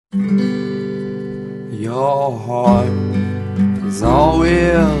Your heart is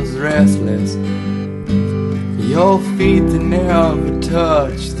always restless. Your feet that never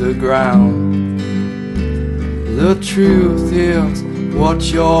touch the ground. The truth is what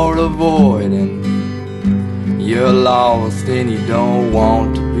you're avoiding. You're lost and you don't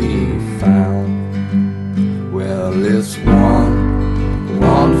want to be found. Well, it's one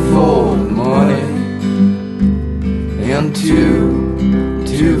for the money, and two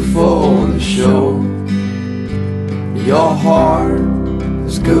for the show. Your heart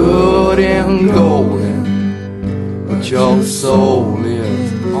is good and golden, but your soul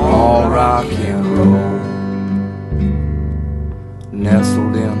is all rock and roll.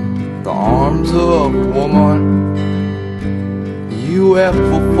 Nestled in the arms of a woman, you wept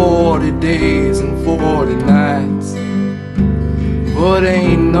for 40 days and 40 nights. But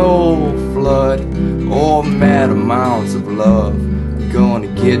ain't no flood or mad amounts of love gonna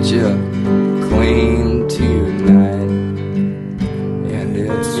get you clean tonight. And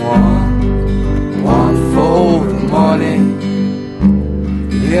it's one for the money,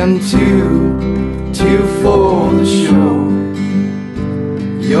 and two for the show.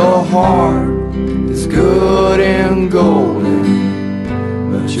 Your heart is good and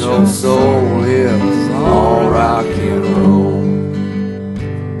golden, but your soul is all rock and roll.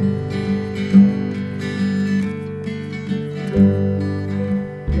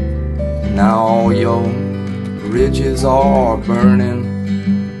 Now all your bridges are burning.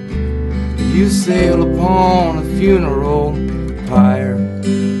 You sail upon a funeral pyre.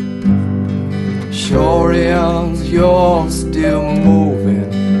 Sure is you're still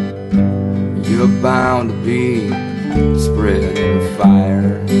moving. You're bound to be spreading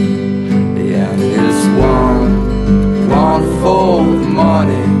fire. Yeah, and it's one for the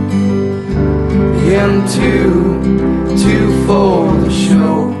money, and two for the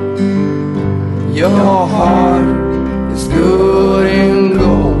show. Your heart is good and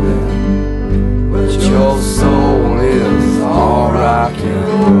golden, but your soul is all rock and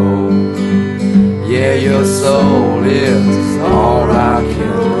roll. Yeah, your soul is